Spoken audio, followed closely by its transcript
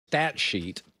stat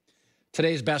sheet.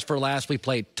 Today's best for last, we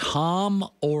play Tom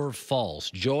or False.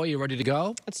 Joy, you ready to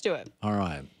go? Let's do it. All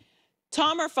right.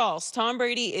 Tom or false? Tom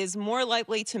Brady is more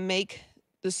likely to make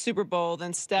the Super Bowl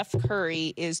than Steph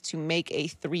Curry is to make a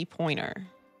three-pointer.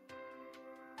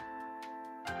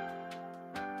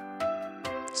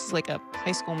 This is like a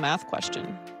high school math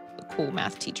question. A cool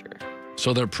math teacher.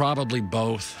 So they're probably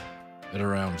both at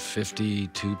around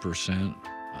 52%.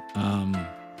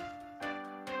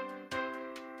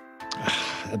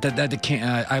 That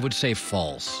can't. I would say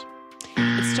false.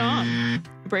 It's Tom.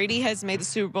 Brady has made the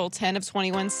Super Bowl 10 of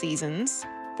 21 seasons,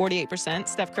 48%.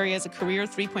 Steph Curry has a career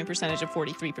three-point percentage of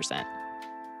 43%.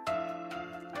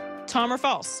 Tom or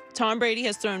false? Tom Brady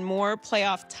has thrown more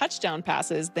playoff touchdown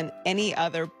passes than any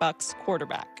other Bucs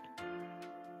quarterback.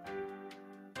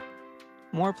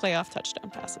 More playoff touchdown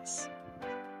passes.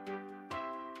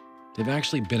 They've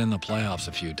actually been in the playoffs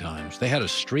a few times. They had a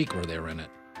streak where they were in it.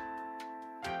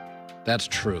 That's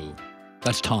true.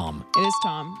 That's Tom. It is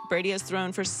Tom. Brady has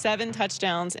thrown for 7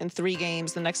 touchdowns in 3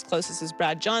 games. The next closest is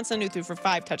Brad Johnson, who threw for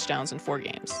 5 touchdowns in 4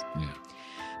 games. Yeah.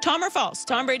 Tom or false?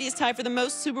 Tom Brady is tied for the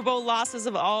most Super Bowl losses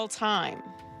of all time.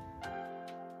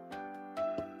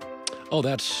 Oh,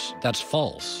 that's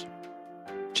false.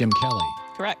 Jim Kelly.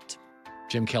 Correct.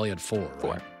 Jim Kelly had 4. 4.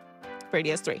 Right?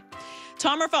 Brady has 3.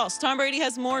 Tom or false? Tom Brady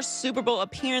has more Super Bowl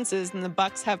appearances than the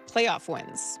Bucs have playoff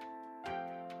wins.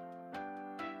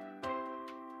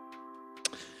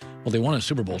 Well, they won a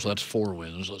Super Bowl, so that's 4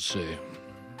 wins. Let's see.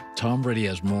 Tom Brady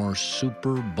has more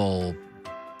Super Bowl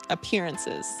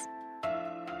appearances.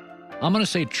 I'm going to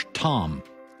say Tom.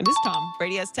 It is Tom.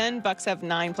 Brady has 10. Bucs have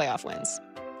 9 playoff wins.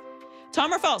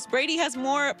 Tom or false? Brady has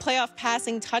more playoff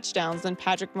passing touchdowns than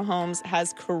Patrick Mahomes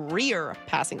has career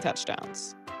passing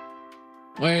touchdowns.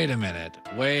 Wait a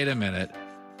minute.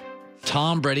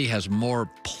 Tom Brady has more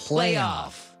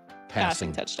playoff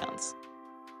passing touchdowns.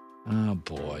 Oh,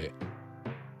 boy.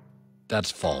 That's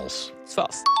false. It's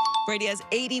false. Brady has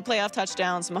 80 playoff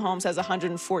touchdowns. Mahomes has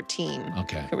 114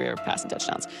 career passing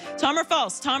touchdowns. Tom or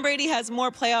false? Tom Brady has more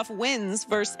playoff wins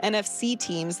versus NFC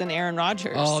teams than Aaron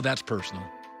Rodgers. Oh, that's personal.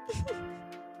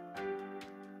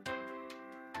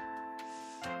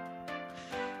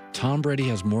 Tom Brady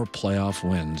has more playoff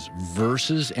wins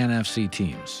versus NFC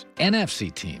teams.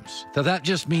 NFC teams. So that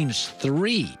just means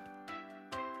 3.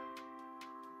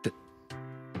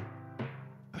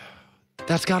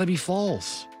 That's got to be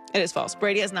false. It is false.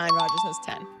 Brady has 9. Rodgers has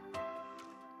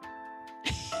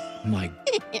 10. My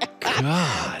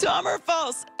God. Tom or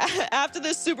false? After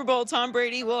the Super Bowl, Tom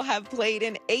Brady will have played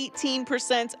in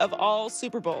 18% of all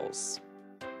Super Bowls.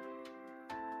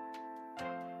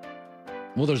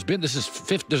 Well, there's been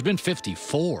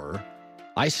 54.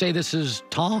 I say this is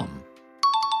Tom.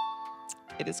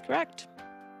 It is correct.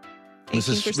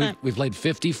 18%. We've played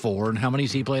 54, and how many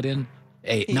has he played in?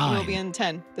 8, 9. He will be in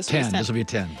 10. This 10. This will be a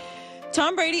 10.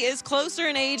 Tom Brady is closer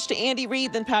in age to Andy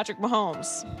Reid than Patrick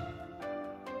Mahomes.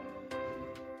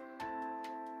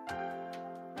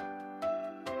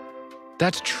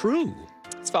 That's true.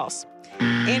 It's false.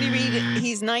 Andy Reid,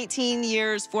 he's 19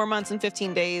 years, 4 months, and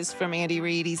 15 days from Andy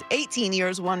Reid. He's 18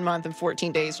 years, 1 month, and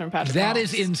 14 days from Patrick Mahomes. That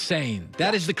is insane.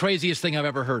 That is the craziest thing I've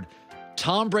ever heard.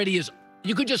 Tom Brady is,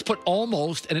 you could just put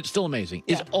almost, and it's still amazing,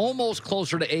 is almost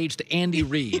closer to age to Andy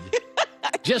Reid.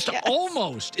 Just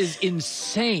almost is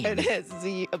insane. It is.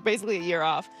 It's basically a year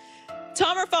off.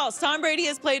 Tom or false? Tom Brady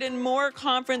has played in more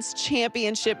conference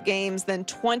championship games than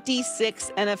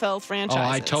 26 NFL franchises. Oh,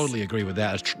 I totally agree with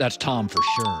that. That's Tom for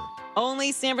sure.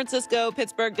 Only San Francisco,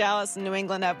 Pittsburgh, Dallas, and New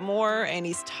England have more, and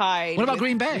he's tied. What about with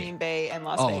Green Bay? Green Bay and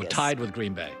Las Vegas. Vegas. Oh, tied with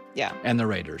Green Bay. Yeah. And the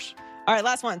Raiders. All right,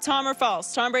 last one. Tom or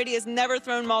false? Tom Brady has never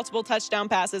thrown multiple touchdown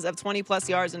passes of 20-plus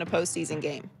yards in a postseason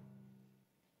game.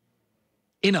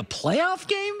 In a playoff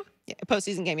game? Yeah, a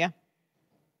postseason game, yeah.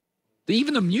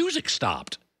 Even the music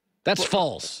stopped. That's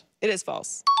false. It is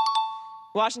false.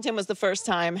 Washington was the first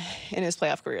time in his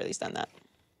playoff career that he's done that.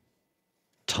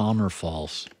 Tom or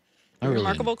false?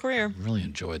 Remarkable career. Really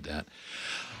enjoyed that.